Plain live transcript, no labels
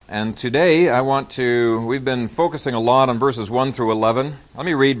And today we've been focusing a lot on verses 1 through 11. Let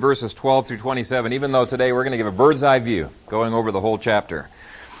me read verses 12 through 27, even though today we're going to give a bird's eye view, going over the whole chapter.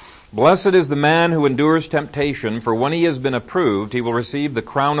 Blessed is the man who endures temptation, for when he has been approved, he will receive the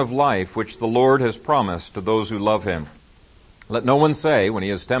crown of life which the Lord has promised to those who love him. Let no one say, when he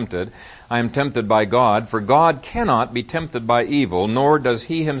is tempted, I am tempted by God, for God cannot be tempted by evil, nor does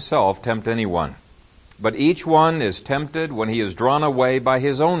he himself tempt anyone. But each one is tempted when he is drawn away by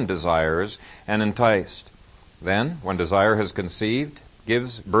his own desires and enticed. Then, when desire has conceived,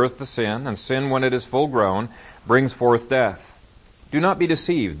 gives birth to sin, and sin, when it is full grown, brings forth death. Do not be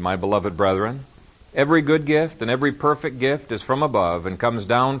deceived, my beloved brethren. Every good gift and every perfect gift is from above, and comes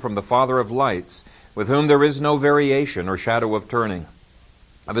down from the Father of lights, with whom there is no variation or shadow of turning.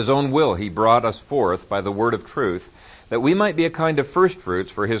 Of his own will he brought us forth by the word of truth, that we might be a kind of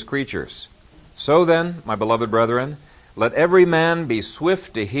firstfruits for his creatures. So then, my beloved brethren, let every man be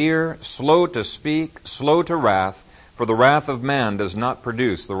swift to hear, slow to speak, slow to wrath, for the wrath of man does not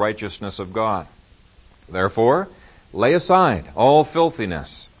produce the righteousness of God. Therefore, lay aside all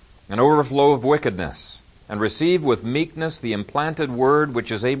filthiness and overflow of wickedness, and receive with meekness the implanted word which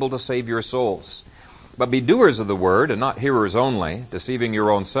is able to save your souls. But be doers of the word, and not hearers only, deceiving your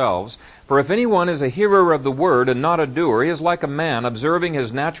own selves. For if anyone is a hearer of the word and not a doer, he is like a man observing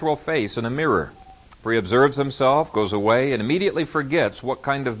his natural face in a mirror. For he observes himself, goes away, and immediately forgets what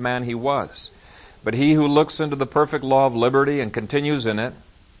kind of man he was. But he who looks into the perfect law of liberty and continues in it,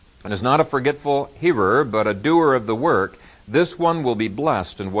 and is not a forgetful hearer, but a doer of the work, this one will be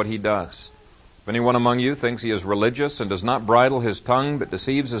blessed in what he does. If anyone among you thinks he is religious and does not bridle his tongue, but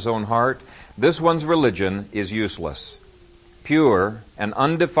deceives his own heart, this one's religion is useless. Pure and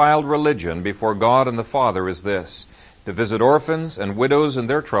undefiled religion before God and the Father is this, to visit orphans and widows in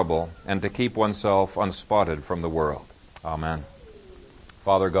their trouble, and to keep oneself unspotted from the world. Amen.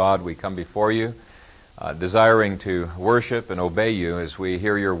 Father God, we come before you, desiring to worship and obey you as we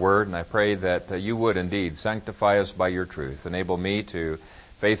hear your word, and I pray that you would indeed sanctify us by your truth. Enable me to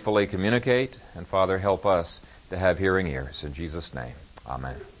faithfully communicate, and Father, help us to have hearing ears. In Jesus' name,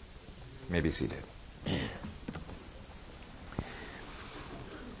 amen. You may be seated.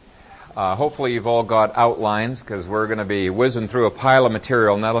 Hopefully you've all got outlines, because we're going to be whizzing through a pile of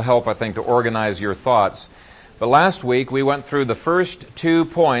material, and that'll help, I think, to organize your thoughts. But last week we went through the first 2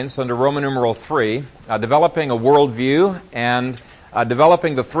 points under Roman numeral 3, developing a worldview and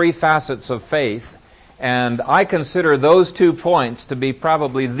developing the 3 facets of faith. And I consider those 2 points to be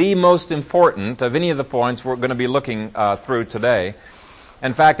probably the most important of any of the points we're going to be looking through today.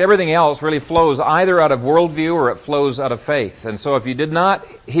 In fact, everything else really flows either out of worldview or it flows out of faith. And so if you did not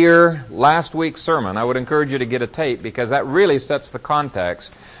hear last week's sermon, I would encourage you to get a tape, because that really sets the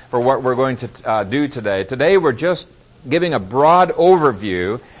context for what we're going to do today. Today we're just giving a broad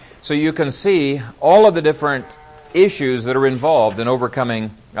overview so you can see all of the different issues that are involved in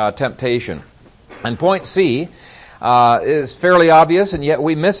overcoming temptation. And point C is fairly obvious, and yet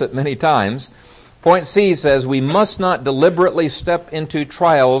we miss it many times. Point C says we must not deliberately step into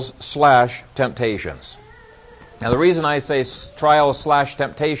trials/temptations. Now the reason I say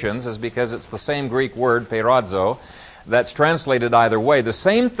trials/temptations is because it's the same Greek word, peirazo, that's translated either way. The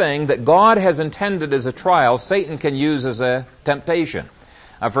same thing that God has intended as a trial, Satan can use as a temptation.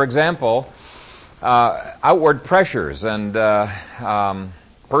 For example, outward pressures and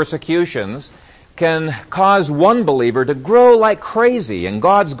persecutions can cause one believer to grow like crazy in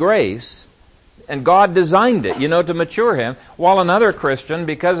God's grace, and God designed it, to mature him, while another Christian,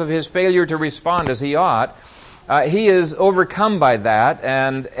 because of his failure to respond as he ought, he is overcome by that,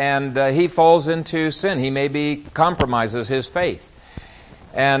 and he falls into sin. He maybe compromises his faith.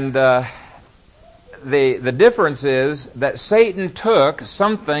 And the difference is that Satan took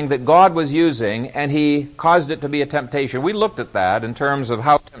something that God was using, and he caused it to be a temptation. We looked at that in terms of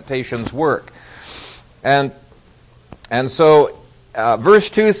how temptations work. And so verse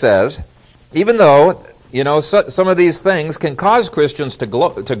 2 says, even though, some of these things can cause Christians to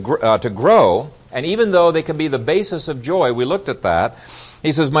grow, and even though they can be the basis of joy, we looked at that.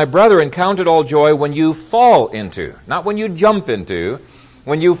 He says, my brethren, count it all joy when you fall into, not when you jump into,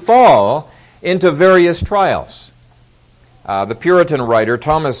 when you fall into various trials. The Puritan writer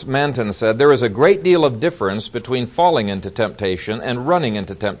Thomas Manton said, there is a great deal of difference between falling into temptation and running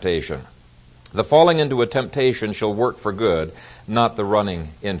into temptation. The falling into a temptation shall work for good, not the running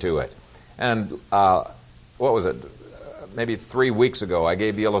into it. And what was it? Maybe 3 weeks ago, I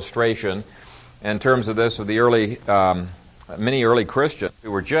gave the illustration in terms of this of the many early Christians who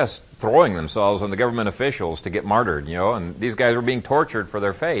were just throwing themselves on the government officials to get martyred, and these guys were being tortured for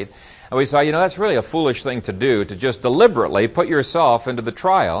their faith. And we saw, that's really a foolish thing to do, to just deliberately put yourself into the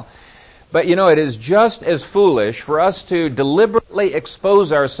trial. But, it is just as foolish for us to deliberately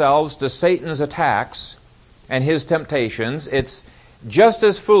expose ourselves to Satan's attacks and his temptations. It's just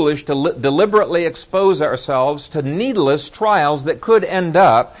as foolish to deliberately expose ourselves to needless trials that could end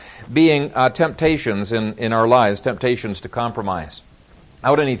up being temptations in our lives, temptations to compromise.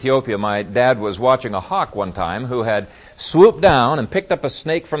 Out in Ethiopia, my dad was watching a hawk one time who had swooped down and picked up a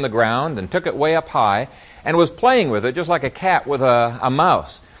snake from the ground and took it way up high and was playing with it just like a cat with a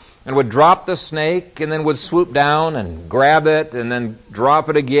mouse, and would drop the snake and then would swoop down and grab it and then drop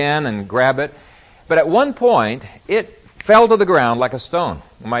it again and grab it. But at one point, it fell to the ground like a stone.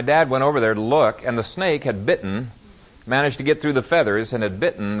 My dad went over there to look, and the snake had managed to get through the feathers and had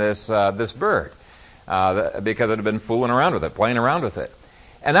bitten this bird because it had been fooling around with it, playing around with it.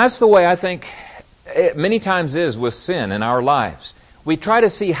 And that's the way I think it many times is with sin in our lives. We try to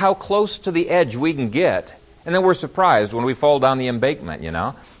see how close to the edge we can get, and then we're surprised when we fall down the embankment,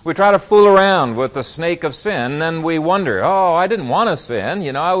 We try to fool around with the snake of sin, and then we wonder, I didn't want to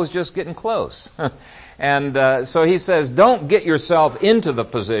sin, I was just getting close. And so he says, don't get yourself into the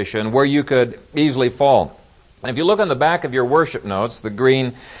position where you could easily fall. And if you look on the back of your worship notes, the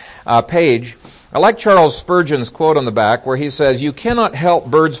green page, I like Charles Spurgeon's quote on the back where he says, "You cannot help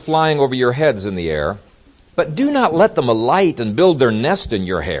birds flying over your heads in the air, but do not let them alight and build their nest in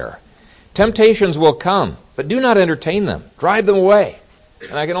your hair. Temptations will come, but do not entertain them. Drive them away."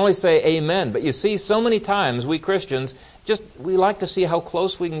 And I can only say amen. But you see, so many times we Christians, we like to see how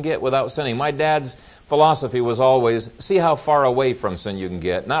close we can get without sinning. My dad's philosophy was always, see how far away from sin you can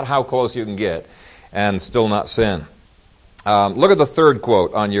get, not how close you can get and still not sin. Look at the third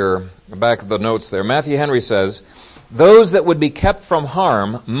quote on your back of the notes there. Matthew Henry says, "Those that would be kept from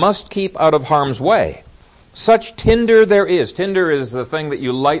harm must keep out of harm's way. Such tinder there is." Tinder is the thing that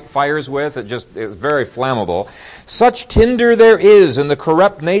you light fires with. It's very flammable. "Such tinder there is in the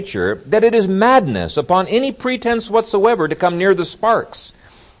corrupt nature that it is madness upon any pretense whatsoever to come near the sparks.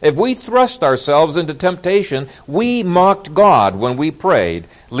 If we thrust ourselves into temptation, we mocked God when we prayed,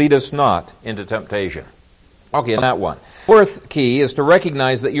 'Lead us not into temptation.'" Okay, that one. Fourth key is to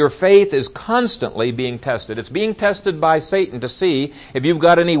recognize that your faith is constantly being tested. It's being tested by Satan to see if you've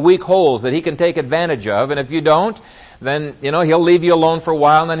got any weak holes that he can take advantage of. And if you don't, then, he'll leave you alone for a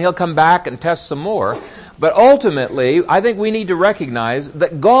while, and then he'll come back and test some more. But ultimately, I think we need to recognize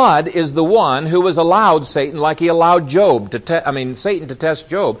that God is the one who has allowed Satan, like he allowed Satan to test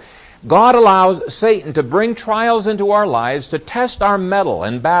Job. God allows Satan to bring trials into our lives, to test our mettle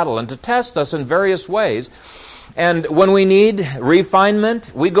in battle, and to test us in various ways. And when we need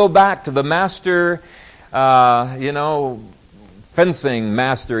refinement, we go back to the master, fencing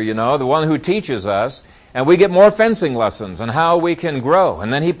master, the one who teaches us, and we get more fencing lessons on how we can grow.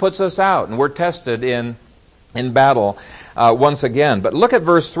 And then he puts us out, and we're tested in battle once again. But look at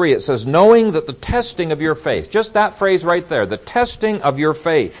verse 3. It says, "Knowing that the testing of your faith," just that phrase right there, the testing of your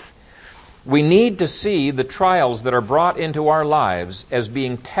faith. We need to see the trials that are brought into our lives as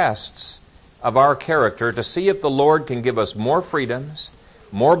being tests of our character to see if the Lord can give us more freedoms,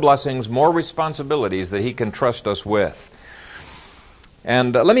 more blessings, more responsibilities that he can trust us with.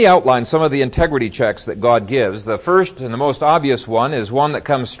 And let me outline some of the integrity checks that God gives. The first and the most obvious one is one that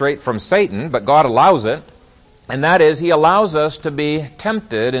comes straight from Satan, but God allows it. And that is, he allows us to be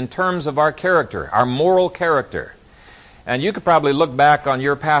tempted in terms of our character, our moral character. And you could probably look back on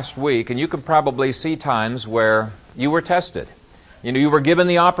your past week, and you could probably see times where you were tested. You were given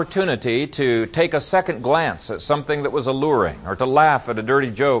the opportunity to take a second glance at something that was alluring, or to laugh at a dirty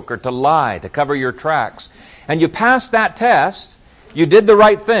joke, or to lie, to cover your tracks. And you passed that test. You did the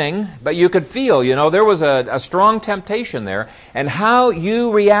right thing, but you could feel, there was a strong temptation there. And how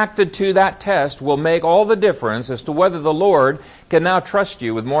you reacted to that test will make all the difference as to whether the Lord can now trust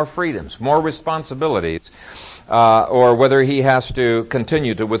you with more freedoms, more responsibilities, or whether he has to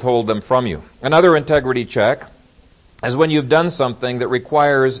continue to withhold them from you. Another integrity check is when you've done something that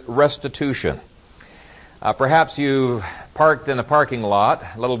requires restitution. Perhaps you parked in a parking lot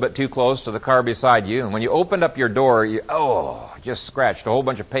a little bit too close to the car beside you, and when you opened up your door, you just scratched a whole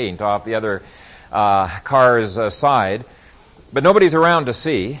bunch of paint off the other car's side, but nobody's around to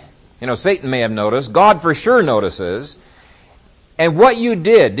see. Satan may have noticed. God for sure notices. And what you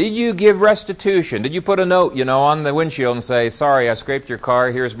did you give restitution? Did you put a note, on the windshield and say, "Sorry, I scraped your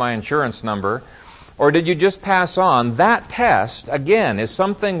car, here's my insurance number"? Or did you just pass on? That test, again, is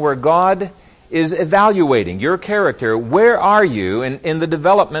something where God is evaluating your character. Where are you in the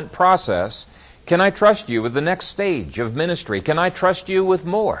development process? Can I trust you with the next stage of ministry? Can I trust you with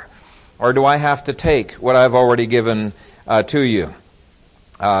more? Or do I have to take what I've already given to you?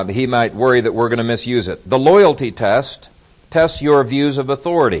 He might worry that we're going to misuse it. The loyalty test tests your views of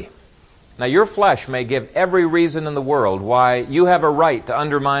authority. Now, your flesh may give every reason in the world why you have a right to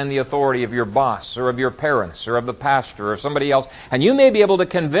undermine the authority of your boss or of your parents or of the pastor or somebody else. And you may be able to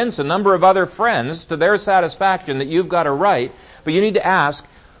convince a number of other friends to their satisfaction that you've got a right. But you need to ask,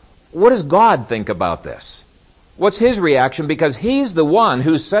 what does God think about this? What's His reaction? Because He's the one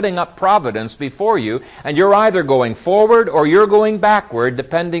who's setting up providence before you, and you're either going forward or you're going backward,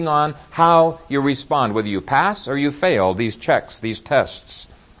 depending on how you respond, whether you pass or you fail these checks, these tests.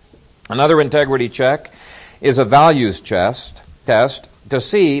 Another integrity check is a values test to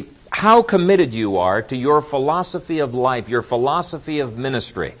see how committed you are to your philosophy of life, your philosophy of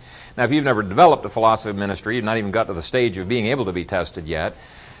ministry. Now, if you've never developed a philosophy of ministry, you've not even got to the stage of being able to be tested yet.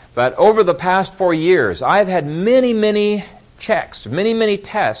 But over the past 4 years, I've had many checks, many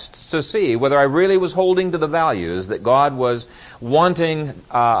tests to see whether I really was holding to the values that God was wanting,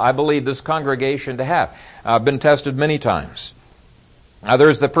 I believe, this congregation to have. I've been tested many times.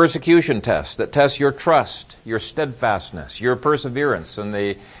 There's the persecution test that tests your trust, your steadfastness, your perseverance in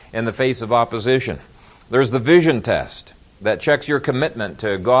the face of opposition. There's the vision test that checks your commitment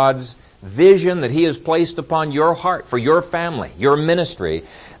to God's vision that He has placed upon your heart for your family, your ministry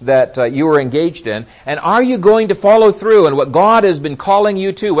that you are engaged in. And are you going to follow through in what God has been calling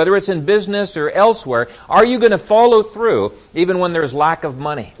you to, whether it's in business or elsewhere? Are you going to follow through even when there's lack of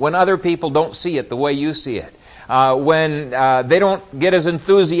money, when other people don't see it the way you see it? When they don't get as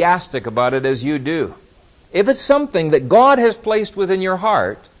enthusiastic about it as you do. If it's something that God has placed within your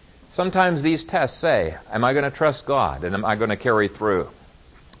heart, sometimes these tests say, am I going to trust God and am I going to carry through?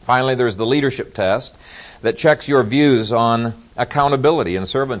 Finally, there's the leadership test that checks your views on accountability and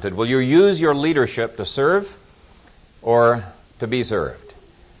servanthood. Will you use your leadership to serve or to be served?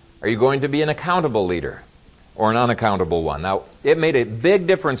 Are you going to be an accountable leader or an unaccountable one? Now, it made a big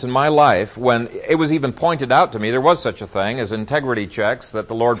difference in my life when it was even pointed out to me there was such a thing as integrity checks that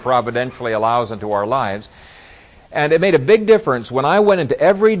the Lord providentially allows into our lives. And it made a big difference when I went into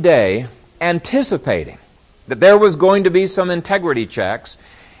every day anticipating that there was going to be some integrity checks.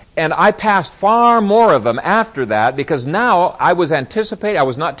 And I passed far more of them after that because now I was anticipating, I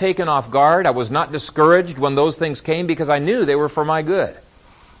was not taken off guard, I was not discouraged when those things came because I knew they were for my good.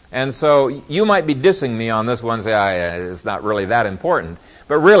 And so you might be dissing me on this one and say, it's not really that important.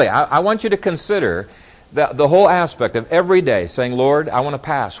 But really, I want you to consider the whole aspect of every day saying, Lord, I want to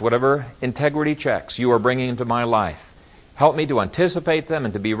pass whatever integrity checks you are bringing into my life. Help me to anticipate them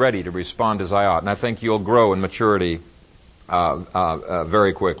and to be ready to respond as I ought. And I think you'll grow in maturity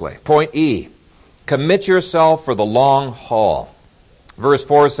very quickly. Point E, commit yourself for the long haul. Verse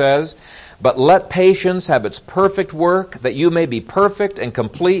 4 says, but let patience have its perfect work, that you may be perfect and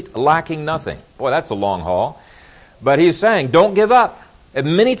complete, lacking nothing. Boy, that's the long haul. But he's saying, don't give up.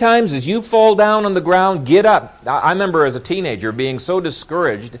 And many times as you fall down on the ground, get up. I remember as a teenager being so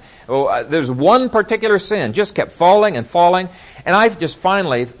discouraged. There's one particular sin, just kept falling and falling. And I just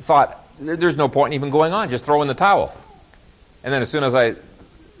finally thought, there's no point in even going on, just throw in the towel. And then as soon as I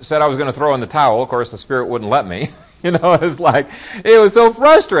said I was going to throw in the towel, of course the Spirit wouldn't let me. It was so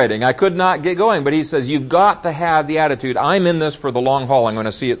frustrating. I could not get going. But he says, you've got to have the attitude, I'm in this for the long haul. I'm going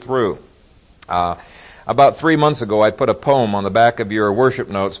to see it through. About 3 months ago, I put a poem on the back of your worship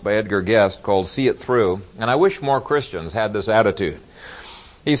notes by Edgar Guest called See It Through. And I wish more Christians had this attitude.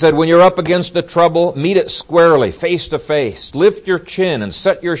 He said, when you're up against a trouble, meet it squarely, face to face. Lift your chin and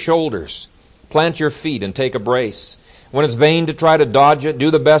set your shoulders. Plant your feet and take a brace. When it's vain to try to dodge it,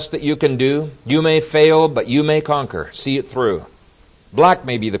 do the best that you can do. You may fail, but you may conquer. See it through. Black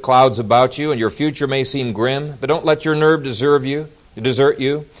may be the clouds about you, and your future may seem grim, but don't let your nerve desert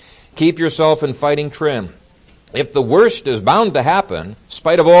you. Keep yourself in fighting trim. If the worst is bound to happen, in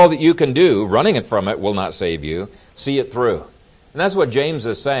spite of all that you can do, running from it will not save you. See it through. And that's what James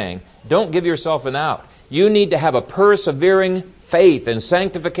is saying. Don't give yourself an out. You need to have a persevering faith and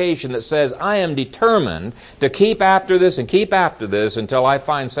sanctification that says, I am determined to keep after this until I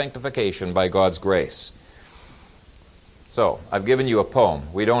find sanctification by God's grace. So, I've given you a poem.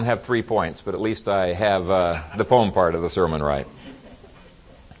 We don't have 3 points, but at least I have the poem part of the sermon right.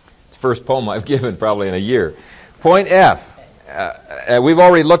 It's the first poem I've given probably in a year. Point F. We've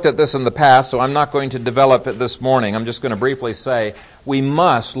already looked at this in the past, so I'm not going to develop it this morning. I'm just going to briefly say, we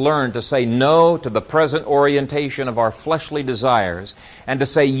must learn to say no to the present orientation of our fleshly desires and to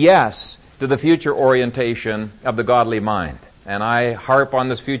say yes to the future orientation of the godly mind. And I harp on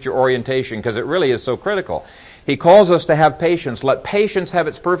this future orientation because it really is so critical. He calls us to have patience. Let patience have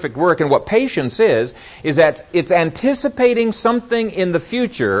its perfect work. And what patience is that it's anticipating something in the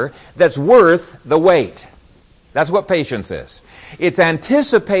future that's worth the wait. That's what patience is. It's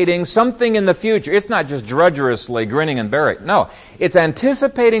anticipating something in the future. It's not just drudgerously grinning and bearing. No, it's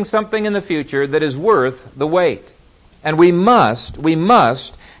anticipating something in the future that is worth the wait. And we must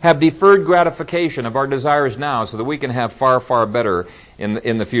have deferred gratification of our desires now so that we can have far, far better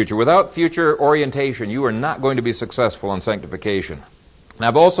in the future. Without future orientation, you are not going to be successful in sanctification. Now,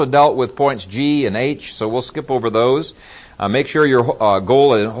 I've also dealt with points G and H, so we'll skip over those. Make sure your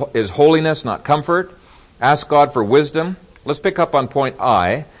goal is holiness, not comfort. Ask God for wisdom. Let's pick up on point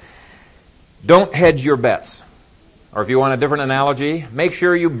I. Don't hedge your bets. Or if you want a different analogy, make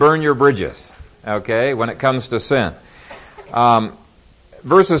sure you burn your bridges, okay, when it comes to sin.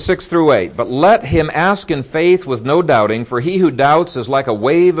 Verses 6 through 8. But let him ask in faith with no doubting, for he who doubts is like a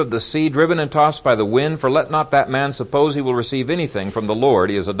wave of the sea driven and tossed by the wind. For let not that man suppose he will receive anything from the Lord.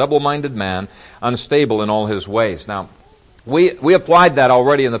 He is a double-minded man, unstable in all his ways. Now, we applied that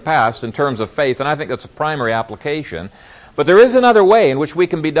already in the past in terms of faith, and I think that's a primary application. But there is another way in which we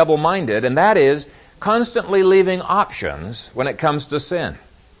can be double-minded, and that is constantly leaving options when it comes to sin.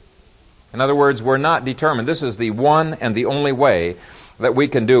 In other words, we're not determined. This is the one and the only way that we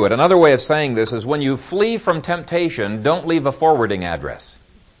can do it. Another way of saying this is when you flee from temptation, don't leave a forwarding address.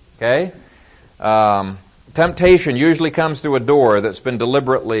 Okay? Temptation usually comes through a door that's been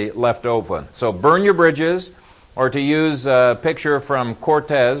deliberately left open. So burn your bridges, or to use a picture from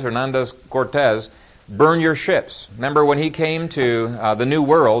Hernandez Cortez, burn your ships. Remember when he came to the New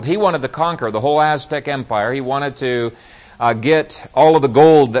World, he wanted to conquer the whole Aztec Empire. He wanted to get all of the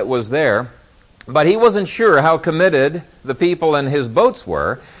gold that was there. But he wasn't sure how committed the people in his boats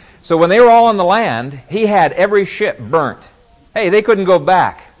were. So when they were all on the land, he had every ship burnt. Hey, they couldn't go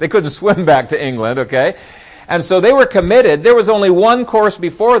back. They couldn't swim back to England, okay? And so they were committed. There was only one course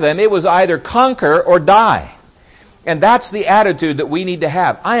before them. It was either conquer or die. And that's the attitude that we need to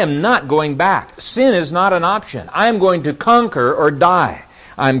have. I am not going back. Sin is not an option. I am going to conquer or die.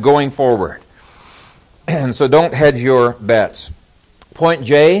 I'm going forward. And so don't hedge your bets. Point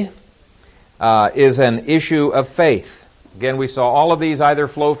J is an issue of faith. Again, we saw all of these either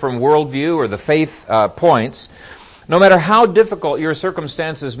flow from worldview or the faith points. No matter how difficult your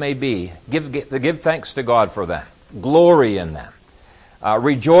circumstances may be, give thanks to God for them. Glory in them.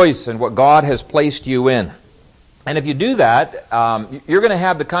 Rejoice in what God has placed you in. And if you do that, you're going to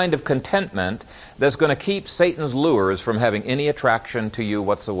have the kind of contentment that's going to keep Satan's lures from having any attraction to you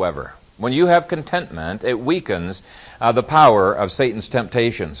whatsoever. When you have contentment, it weakens the power of Satan's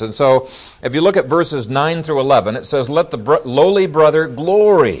temptations. And so, if you look at verses 9 through 11, it says, let the lowly brother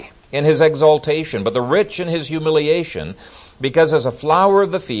glory in his exaltation, but the rich in his humiliation, because as a flower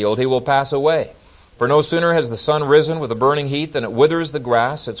of the field he will pass away. For no sooner has the sun risen with a burning heat than it withers the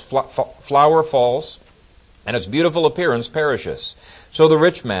grass, its flower falls, and its beautiful appearance perishes. So the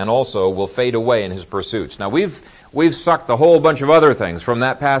rich man also will fade away in his pursuits. Now we've sucked a whole bunch of other things from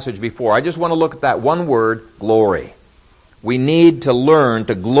that passage before. I just want to look at that one word, glory. We need to learn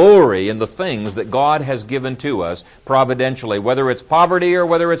to glory in the things that God has given to us providentially. Whether it's poverty or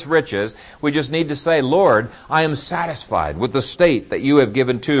whether it's riches, we just need to say, Lord, I am satisfied with the state that you have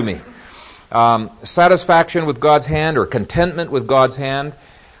given to me. Satisfaction with God's hand or contentment with God's hand,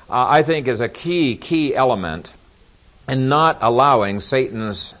 I think is a key element in not allowing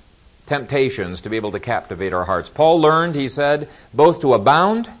Satan's temptations to be able to captivate our hearts. Paul learned, he said, both to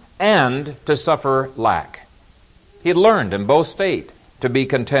abound and to suffer lack. He had learned in both states to be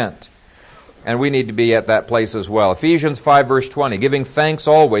content. And we need to be at that place as well. Ephesians 5 verse 20, giving thanks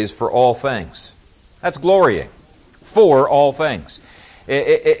always for all things. That's glorying. For all things.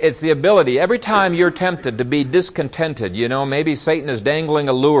 It's the ability, every time you're tempted to be discontented, maybe Satan is dangling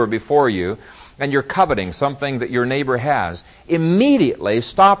a lure before you, and you're coveting something that your neighbor has, immediately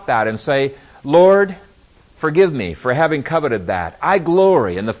stop that and say, Lord, forgive me for having coveted that. I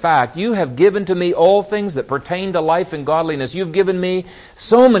glory in the fact you have given to me all things that pertain to life and godliness. You've given me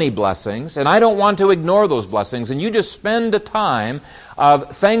so many blessings, and I don't want to ignore those blessings. And you just spend a time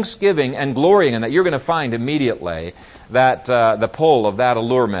of thanksgiving and glorying in that. You're going to find immediately that the pull of that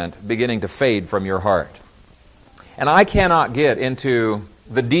allurement beginning to fade from your heart. And I cannot get into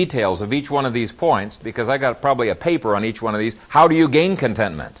the details of each one of these points because I got probably a paper on each one of these. How do you gain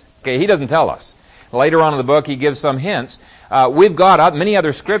contentment? Okay, he doesn't tell us. Later on in the book, he gives some hints. We've got many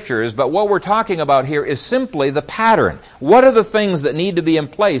other scriptures, but what we're talking about here is simply the pattern. What are the things that need to be in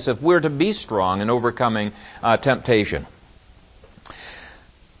place if we're to be strong in overcoming temptation?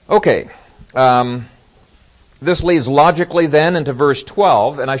 Okay. This leads logically then into verse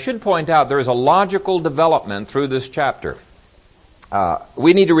 12, and I should point out there is a logical development through this chapter.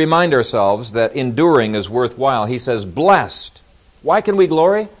 We need to remind ourselves that enduring is worthwhile. He says, blessed. Why can we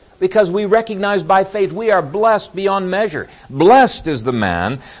glory? because we recognize by faith we are blessed beyond measure. Blessed is the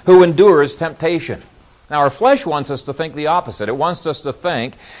man who endures temptation. Now, our flesh wants us to think the opposite. It wants us to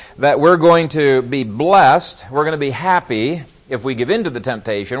think that we're going to be blessed, we're going to be happy if we give in to the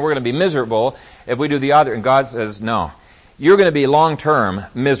temptation, we're going to be miserable if we do the other. And God says, no, you're going to be long-term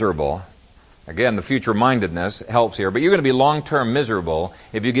miserable. Again, the future-mindedness helps here, but you're going to be long-term miserable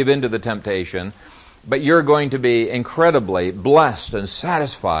if you give in to the temptation, but you're going to be incredibly blessed and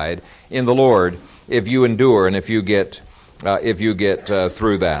satisfied in the Lord if you endure and if you get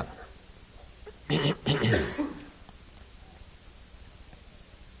through that.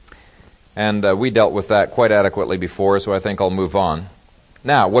 And we dealt with that quite adequately before, so I think I'll move on.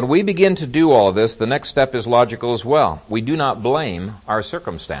 Now, when we begin to do all of this, the next step is logical as well. We do not blame our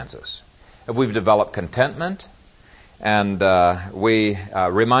circumstances. If we've developed contentment and we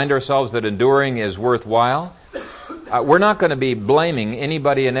remind ourselves that enduring is worthwhile, we're not going to be blaming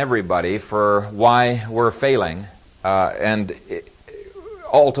anybody and everybody for why we're failing.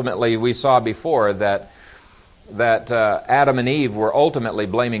 Ultimately, we saw before that Adam and Eve were ultimately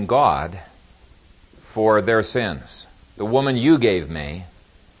blaming God for their sins. The woman you gave me,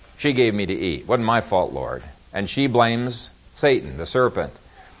 she gave me to eat. It wasn't my fault, Lord. And she blames Satan, the serpent.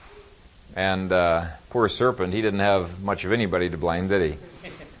 And poor serpent, he didn't have much of anybody to blame, did he?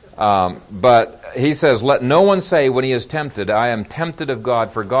 But he says, let no one say when he is tempted, I am tempted of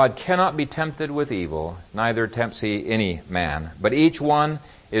God, for God cannot be tempted with evil, neither tempts he any man. But each one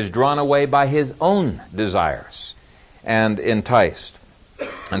is drawn away by his own desires and enticed.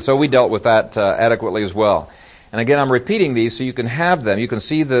 And so we dealt with that adequately as well. And again, I'm repeating these so you can have them. You can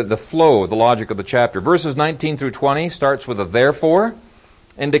see the flow, the logic of the chapter. Verses 19 through 20 starts with a therefore.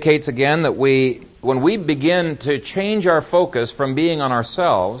 Indicates again that when we begin to change our focus from being on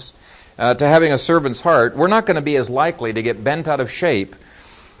ourselves to having a servant's heart, we're not going to be as likely to get bent out of shape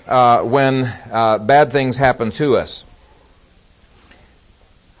when bad things happen to us.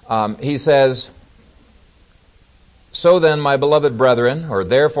 He says, so then, my beloved brethren, or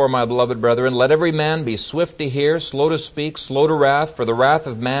therefore, my beloved brethren, let every man be swift to hear, slow to speak, slow to wrath, for the wrath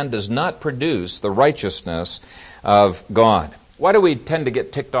of man does not produce the righteousness of God. Why do we tend to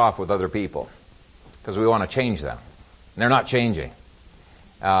get ticked off with other people? Because we want to change them. They're not changing.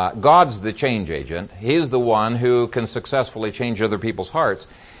 God's the change agent. He's the one who can successfully change other people's hearts.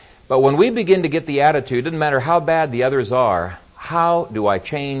 But when we begin to get the attitude, it doesn't matter how bad the others are, how do I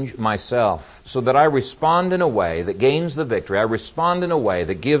change myself so that I respond in a way that gains the victory? I respond in a way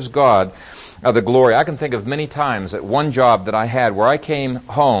that gives God the glory. I can think of many times at one job that I had where I came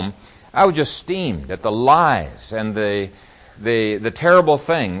home, I was just steamed at the lies and the terrible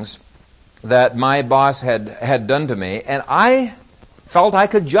things that my boss had done to me, and I felt I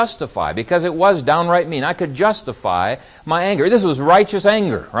could justify, because it was downright mean, I could justify my anger. This was righteous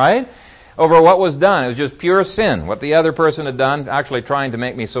anger, right? Over what was done. It was just pure sin. What the other person had done, actually trying to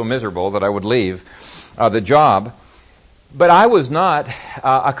make me so miserable that I would leave the job. But I was not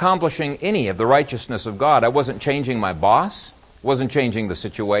accomplishing any of the righteousness of God. I wasn't changing my boss, wasn't changing the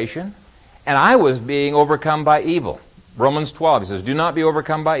situation, and I was being overcome by evil. Romans 12, he says, do not be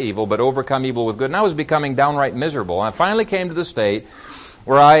overcome by evil, but overcome evil with good. And I was becoming downright miserable. And I finally came to the state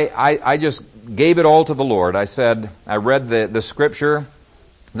where I just gave it all to the Lord. I read the scripture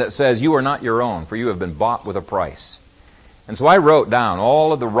that says, you are not your own, for you have been bought with a price. And so I wrote down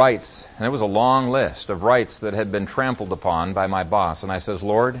all of the rights, and it was a long list of rights that had been trampled upon by my boss. And I says,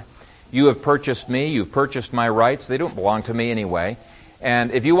 Lord, you have purchased me, you've purchased my rights, they don't belong to me anyway.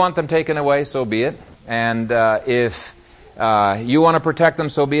 And if you want them taken away, so be it. And if you want to protect them,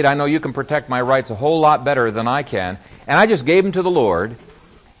 so be it. I know you can protect my rights a whole lot better than I can. And I just gave them to the Lord.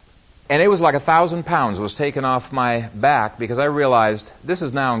 And it was like 1,000 pounds was taken off my back, because I realized this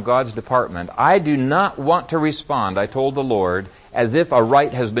is now in God's department. I do not want to respond, I told the Lord, as if a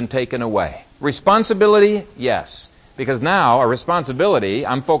right has been taken away. Responsibility, yes. Because now a responsibility,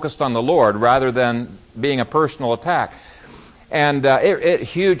 I'm focused on the Lord rather than being a personal attack. And it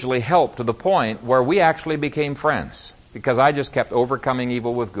hugely helped to the point where we actually became friends, because I just kept overcoming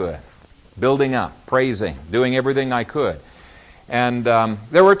evil with good, building up, praising, doing everything I could. And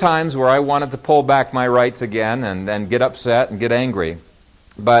there were times where I wanted to pull back my rights again and get upset and get angry.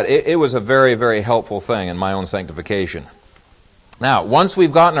 But it was a very, very helpful thing in my own sanctification. Now, once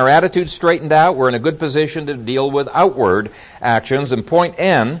we've gotten our attitude straightened out, we're in a good position to deal with outward actions. And point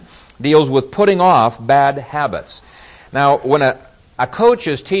N deals with putting off bad habits. Now, when a coach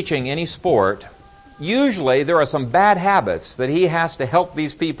is teaching any sport, usually there are some bad habits that he has to help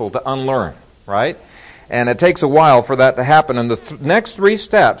these people to unlearn, right? And it takes a while for that to happen. And the next three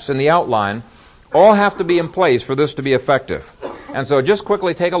steps in the outline all have to be in place for this to be effective. And so just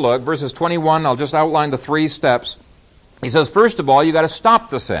quickly take a look. Verses 21, I'll just outline the 3 steps. He says, first of all, you got to stop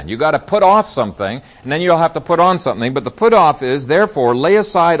the sin. You got to put off something, and then you'll have to put on something. But the put off is, therefore, lay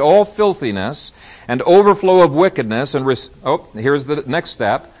aside all filthiness and overflow of wickedness. And here's the next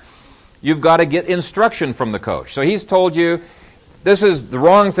step. You've got to get instruction from the coach. So he's told you, this is the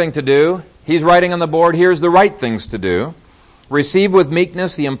wrong thing to do. He's writing on the board, here's the right things to do. Receive with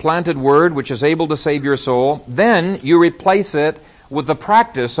meekness the implanted word, which is able to save your soul. Then you replace it with the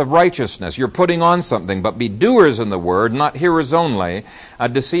practice of righteousness. You're putting on something, but be doers in the word, not hearers only,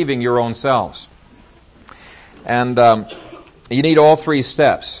 deceiving your own selves. And you need all 3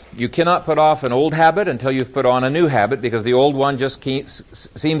 steps. You cannot put off an old habit until you've put on a new habit, because the old one just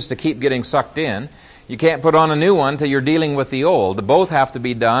seems to keep getting sucked in. You can't put on a new one until you're dealing with the old. Both have to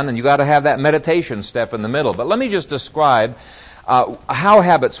be done, and you got to have that meditation step in the middle. But let me just describe how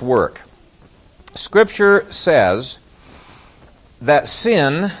habits work. Scripture says that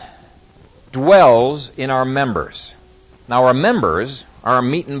sin dwells in our members. Now, our members are our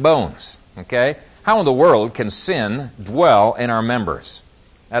meat and bones, okay? How in the world can sin dwell in our members?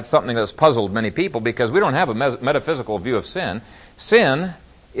 That's something that's puzzled many people, because we don't have a metaphysical view of sin. Sin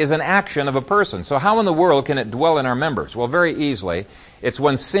is an action of a person. So how in the world can it dwell in our members? Well, very easily. It's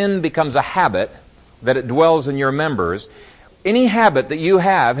when sin becomes a habit that it dwells in your members. Any habit that you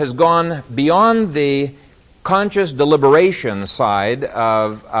have has gone beyond the conscious deliberation side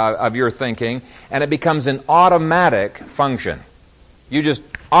of your thinking, and it becomes an automatic function. You just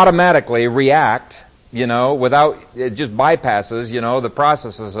automatically react, without, it just bypasses, the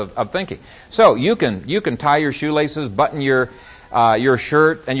processes of thinking. So you can tie your shoelaces, button your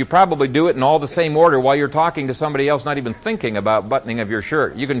shirt, and you probably do it in all the same order while you're talking to somebody else, not even thinking about buttoning of your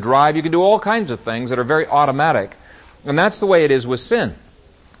shirt. You can drive, you can do all kinds of things that are very automatic. And that's the way it is with sin.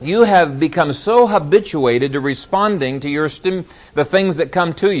 You have become so habituated to responding to the things that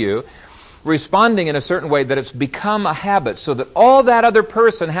come to you, responding in a certain way, that it's become a habit, so that all that other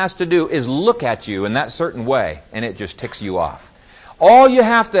person has to do is look at you in that certain way, and it just ticks you off. All you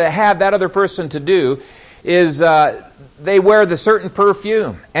have to have that other person to do is they wear the certain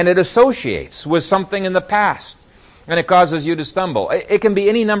perfume, and it associates with something in the past, and it causes you to stumble. It can be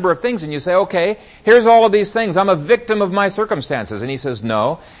any number of things, and you say, okay, here's all of these things. I'm a victim of my circumstances. And he says,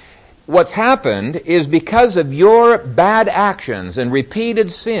 no. What's happened is, because of your bad actions and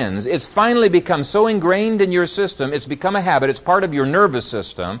repeated sins, it's finally become so ingrained in your system, it's become a habit, it's part of your nervous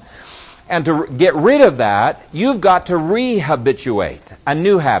system. And to get rid of that, you've got to rehabituate a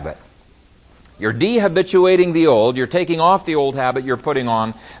new habit. You're dehabituating the old, you're taking off the old habit, you're putting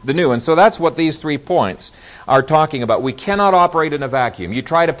on the new. And so that's what these 3 points are talking about. We cannot operate in a vacuum. You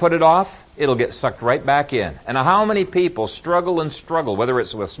try to put it off, it'll get sucked right back in. And how many people struggle, whether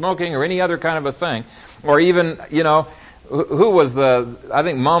it's with smoking or any other kind of a thing, or even, who was I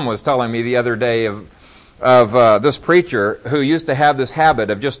think Mom was telling me the other day of this preacher who used to have this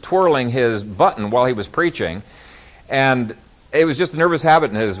habit of just twirling his button while he was preaching, and it was just a nervous habit,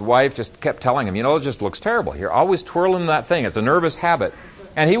 and his wife just kept telling him, it just looks terrible. You're always twirling that thing. It's a nervous habit.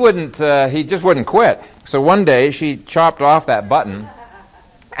 And he just wouldn't quit. So one day she chopped off that button,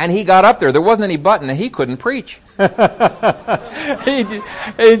 and he got up there. There wasn't any button, and he couldn't preach. It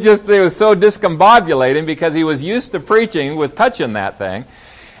was so discombobulating, because he was used to preaching with touching that thing.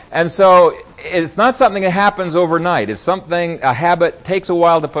 And so it's not something that happens overnight. It's a habit takes a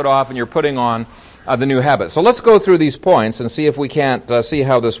while to put off, and you're putting on the new habit. So let's go through these points and see if we can't see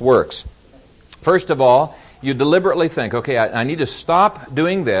how this works. First of all, you deliberately think, okay, I need to stop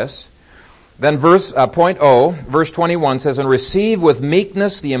doing this. Then point O, verse 21 says, and receive with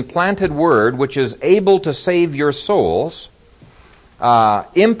meekness the implanted word, which is able to save your souls.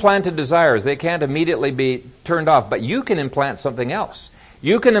 Implanted desires, they can't immediately be turned off, but you can implant something else.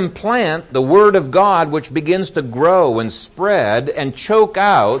 You can implant the Word of God, which begins to grow and spread and choke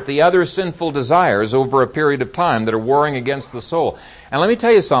out the other sinful desires over a period of time that are warring against the soul. And let me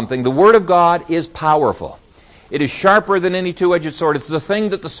tell you something, the Word of God is powerful. It is sharper than any two-edged sword. It's the thing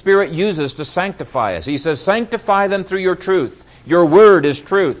that the Spirit uses to sanctify us. He says, sanctify them through your truth. Your Word is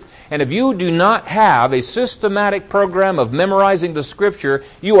truth. And if you do not have a systematic program of memorizing the Scripture,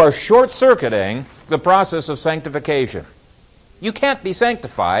 you are short-circuiting the process of sanctification. You can't be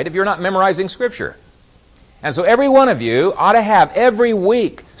sanctified if you're not memorizing Scripture. And so every one of you ought to have every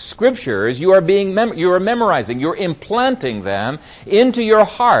week Scriptures you are memorizing. You're implanting them into your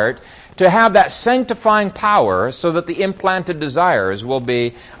heart to have that sanctifying power so that the implanted desires will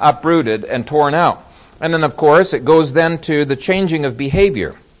be uprooted and torn out. And then, of course, it goes then to the changing of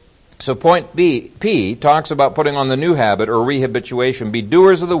behavior. So point P talks about putting on the new habit or rehabituation. Be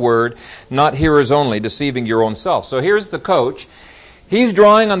doers of the word, not hearers only, deceiving your own self. So here's the coach. He's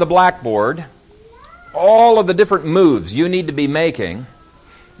drawing on the blackboard all of the different moves you need to be making.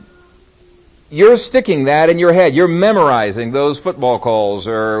 You're sticking that in your head. You're memorizing those football calls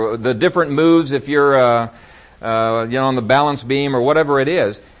or the different moves if you're on the balance beam or whatever it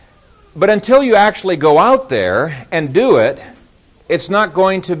is. But until you actually go out there and do it, it's not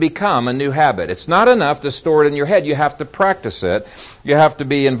going to become a new habit. It's not enough to store it in your head. You have to practice it. You have to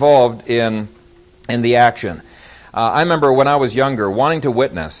be involved in the action. I remember when I was younger wanting to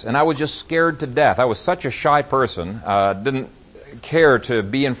witness, and I was just scared to death. I was such a shy person, didn't care to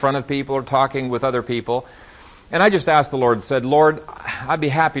be in front of people or talking with other people. And I just asked the Lord and said, Lord, I'd be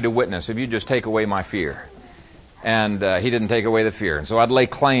happy to witness if you just take away my fear. And He didn't take away the fear. And so I'd lay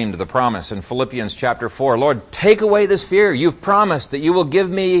claim to the promise in Philippians chapter 4. Lord, take away this fear. You've promised that you will give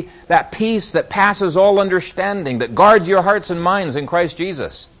me that peace that passes all understanding, that guards your hearts and minds in Christ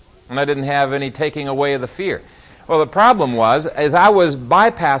Jesus. And I didn't have any taking away of the fear. Well, the problem was I was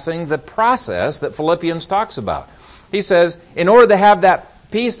bypassing the process that Philippians talks about. He says, in order to have that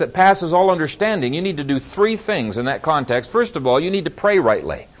peace that passes all understanding, you need to do three things in that context. First of all, you need to pray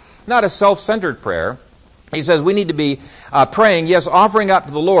rightly. Not a self-centered prayer. He says we need to be praying, yes, offering up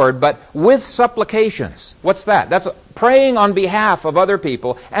to the Lord, but with supplications. What's that? That's praying on behalf of other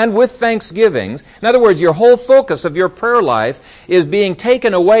people and with thanksgivings. In other words, your whole focus of your prayer life is being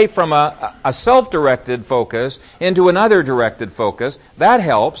taken away from a self-directed focus into another directed focus. That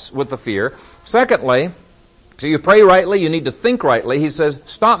helps with the fear. Secondly, so you pray rightly, you need to think rightly. He says,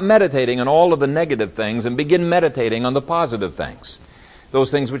 stop meditating on all of the negative things and begin meditating on the positive things. Those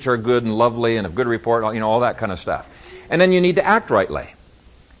things which are good and lovely and of good report, all that kind of stuff. And then you need to act rightly.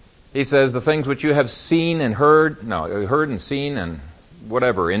 He says, the things which you have seen and heard and seen and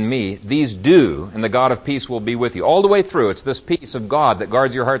whatever in me, these do, and the God of peace will be with you. All the way through, it's this peace of God that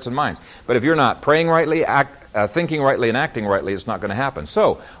guards your hearts and minds. But if you're not praying rightly, thinking rightly, and acting rightly, it's not going to happen.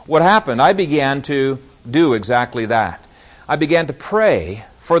 So, what happened? I began to do exactly that. I began to pray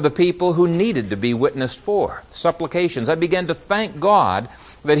for the people who needed to be witnessed for. Supplications. I began to thank God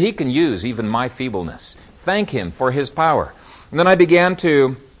that He can use even my feebleness. Thank Him for His power. And then I began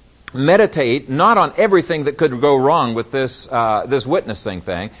to meditate not on everything that could go wrong with this witnessing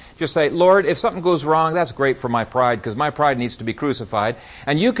thing. Just say, Lord, if something goes wrong, that's great for my pride, because my pride needs to be crucified.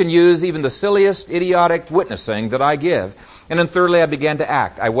 And you can use even the silliest, idiotic witnessing that I give. And then thirdly, I began to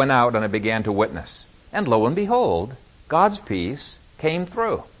act. I went out and I began to witness. And lo and behold, God's peace came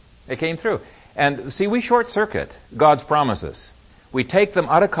through. It came through. And see, we short-circuit God's promises. We take them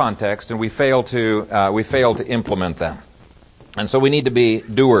out of context and we fail to implement them. And so we need to be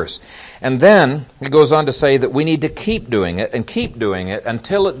doers. And then he goes on to say that we need to keep doing it and keep doing it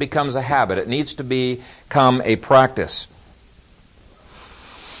until it becomes a habit. It needs to become a practice.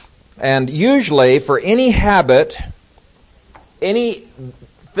 And usually for any habit,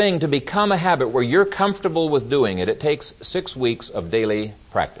 anything to become a habit where you're comfortable with doing it, it takes 6 weeks of daily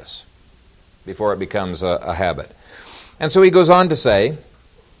practice before it becomes a habit. And so he goes on to say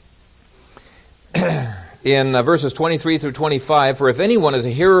in verses 23 through 25, for if anyone is a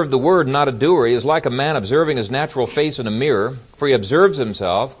hearer of the word, not a doer, he is like a man observing his natural face in a mirror. For he observes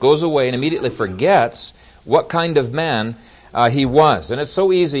himself, goes away, and immediately forgets what kind of man he was. And it's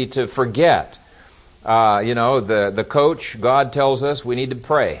so easy to forget. The coach, God tells us we need to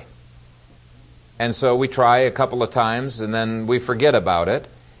pray. And so we try a couple of times, and then we forget about it.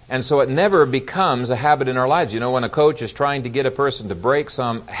 And so it never becomes a habit in our lives. When a coach is trying to get a person to break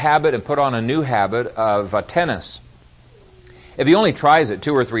some habit and put on a new habit of tennis, if he only tries it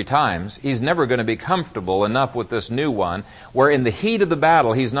 2 or 3 times, he's never going to be comfortable enough with this new one, where in the heat of the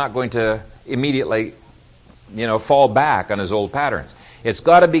battle, he's not going to immediately, fall back on his old patterns. It's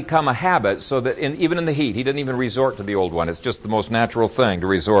got to become a habit so that even in the heat, he doesn't even resort to the old one. It's just the most natural thing to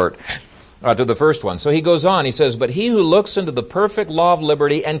resort to the first one. So he goes on, he says, but he who looks into the perfect law of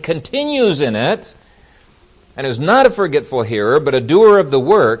liberty and continues in it, and is not a forgetful hearer, but a doer of the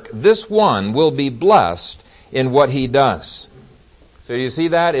work, this one will be blessed in what he does. So you see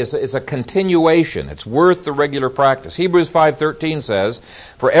that? It's a continuation. It's worth the regular practice. Hebrews 5:13 says,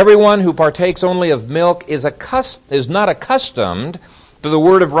 for everyone who partakes only of milk is not accustomed to the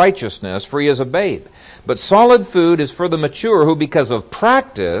word of righteousness, for he is a babe. But solid food is for the mature who, because of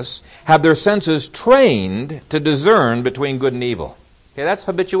practice, have their senses trained to discern between good and evil. Okay, that's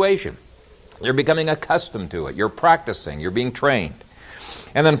habituation. You're becoming accustomed to it. You're practicing. You're being trained.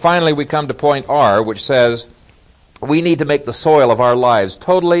 And then finally we come to point R, which says we need to make the soil of our lives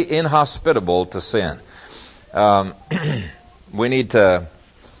totally inhospitable to sin. We need to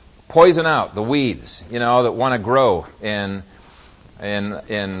poison out the weeds, that want to grow in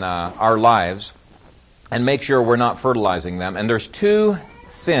our lives, and make sure we're not fertilizing them. And there's two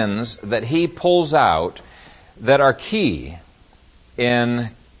sins that he pulls out that are key in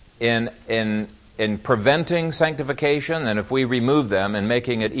preventing sanctification, and if we remove them, and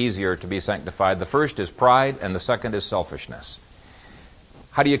making it easier to be sanctified. The first is pride, and the second is selfishness.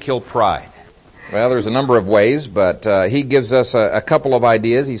 How do you kill pride? Well, there's a number of ways, but he gives us a couple of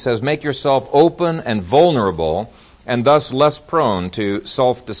ideas. He says, make yourself open and vulnerable, and thus less prone to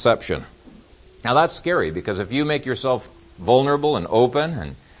self-deception. Now that's scary, because if you make yourself vulnerable and open,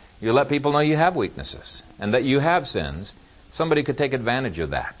 and you let people know you have weaknesses, and that you have sins, somebody could take advantage of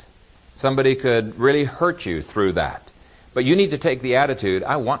that. Somebody could really hurt you through that. But you need to take the attitude,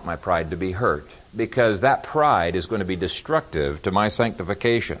 I want my pride to be hurt, because that pride is going to be destructive to my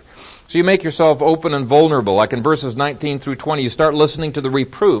sanctification. So you make yourself open and vulnerable. Like in verses 19 through 20, you start listening to the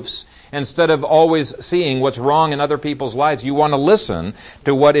reproofs instead of always seeing what's wrong in other people's lives. You want to listen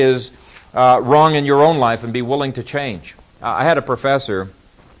to what is wrong in your own life and be willing to change. I had a professor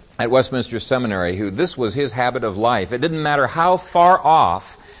at Westminster Seminary who this was his habit of life. It didn't matter how far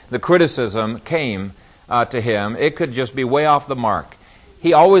off the criticism came to him. It could just be way off the mark.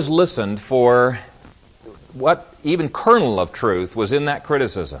 He always listened for what even kernel of truth was in that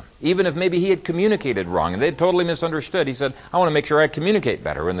criticism. Even if maybe he had communicated wrong and they'd totally misunderstood, he said, I want to make sure I communicate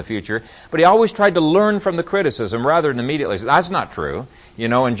better in the future. But he always tried to learn from the criticism rather than immediately say, that's not true,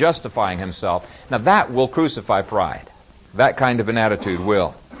 and justifying himself. Now that will crucify pride. That kind of an attitude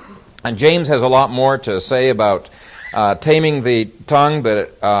will. And James has a lot more to say about taming the tongue,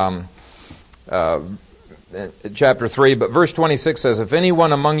 but chapter 3, but verse 26 says, if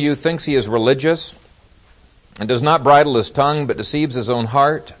anyone among you thinks he is religious and does not bridle his tongue but deceives his own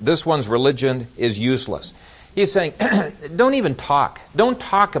heart, this one's religion is useless. He's saying, don't even talk. Don't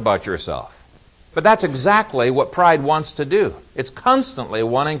talk about yourself. But that's exactly what pride wants to do. It's constantly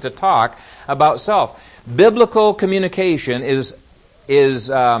wanting to talk about self. Biblical communication is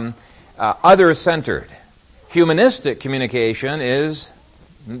other-centered. Humanistic communication is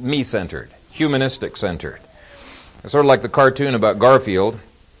me-centered, humanistic-centered. It's sort of like the cartoon about Garfield.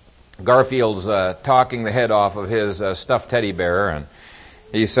 Garfield's talking the head off of his stuffed teddy bear, and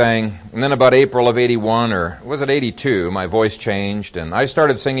he's saying, and then about April of 81, or was it 82, my voice changed, and I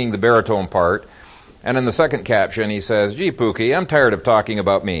started singing the baritone part, and in the second caption he says, gee, Pookie, I'm tired of talking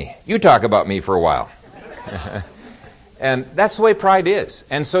about me. You talk about me for a while. And that's the way pride is.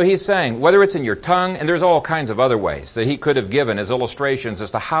 And so he's saying, whether it's in your tongue, and there's all kinds of other ways that he could have given as illustrations as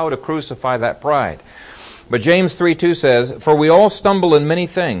to how to crucify that pride. But James 3:2 says, for we all stumble in many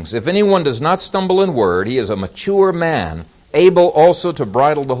things. If anyone does not stumble in word, he is a mature man, able also to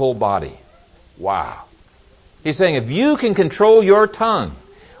bridle the whole body. Wow. He's saying, if you can control your tongue,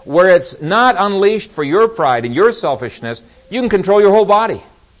 where it's not unleashed for your pride and your selfishness, you can control your whole body.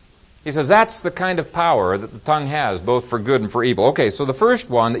 He says that's the kind of power that the tongue has, both for good and for evil. Okay, so the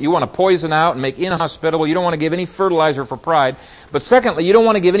first one, that you want to poison out and make inhospitable, you don't want to give any fertilizer for pride. But secondly, you don't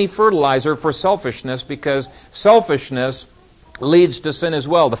want to give any fertilizer for selfishness, because selfishness leads to sin as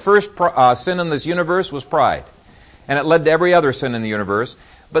well. The first sin in this universe was pride, and it led to every other sin in the universe.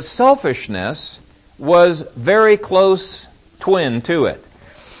 But selfishness was very close twin to it.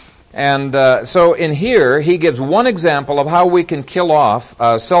 And so in here, he gives one example of how we can kill off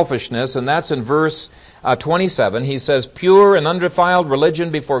selfishness, and that's in verse 27. He says, pure and undefiled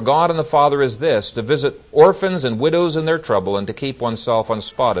religion before God and the Father is this, to visit orphans and widows in their trouble and to keep oneself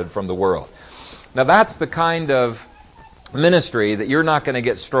unspotted from the world. Now that's the kind of ministry that you're not going to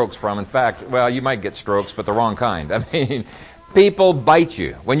get strokes from. In fact, well, you might get strokes, but the wrong kind. I mean, people bite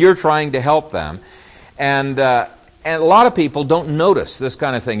you when you're trying to help them. And a lot of people don't notice this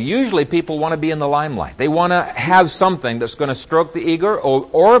kind of thing. Usually people want to be in the limelight. They want to have something that's going to stroke the ego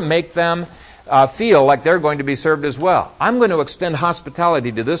or make them feel like they're going to be served as well. I'm going to extend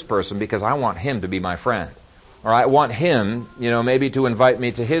hospitality to this person because I want him to be my friend. Or I want him, maybe to invite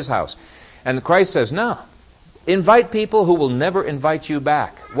me to his house. And Christ says, no. Invite people who will never invite you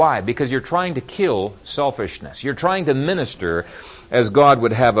back. Why? Because you're trying to kill selfishness. You're trying to minister as God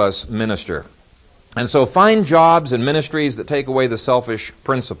would have us minister. And so find jobs and ministries that take away the selfish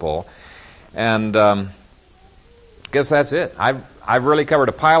principle. And I guess that's it. I've really covered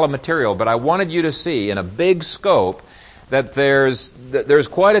a pile of material, but I wanted you to see in a big scope that there's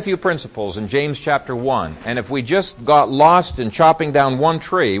quite a few principles in James chapter 1. And if we just got lost in chopping down one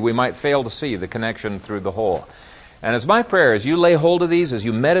tree, we might fail to see the connection through the whole. And it's my prayer, as you lay hold of these, as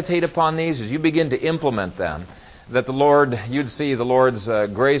you meditate upon these, as you begin to implement them, that you'd see the Lord's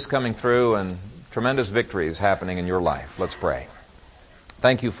grace coming through and tremendous victories happening in your life. Let's pray.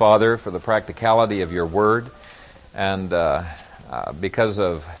 Thank you, Father, for the practicality of your word. And because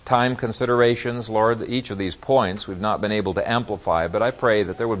of time considerations, Lord, each of these points we've not been able to amplify, but I pray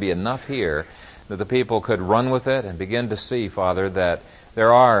that there would be enough here that the people could run with it and begin to see, Father, that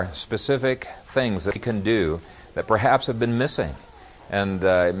there are specific things that we can do that perhaps have been missing. And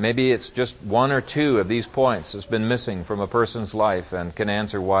maybe it's just one or two of these points that's been missing from a person's life and can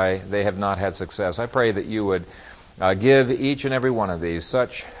answer why they have not had success. I pray that you would give each and every one of these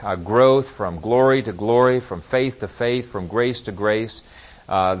such growth from glory to glory, from faith to faith, from grace to grace,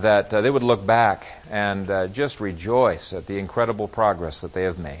 that they would look back and just rejoice at the incredible progress that they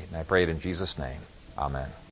have made. And I pray it in Jesus' name. Amen.